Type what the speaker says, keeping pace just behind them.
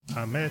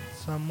I met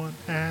someone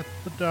at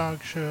the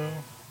dog show.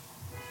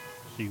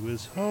 She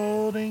was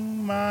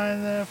holding my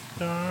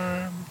left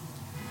arm,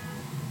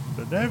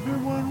 but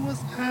everyone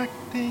was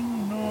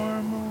acting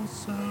normal,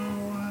 so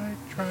I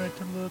tried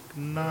to look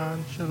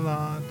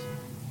nonchalant.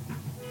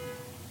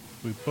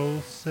 We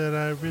both said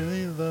I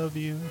really love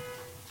you.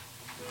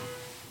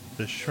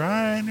 The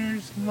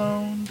Shriners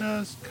loaned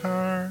us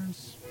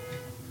cars.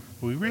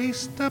 We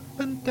raced up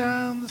and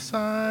down the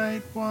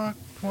sidewalk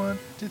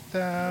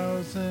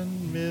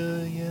 20,000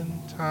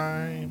 million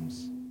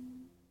times.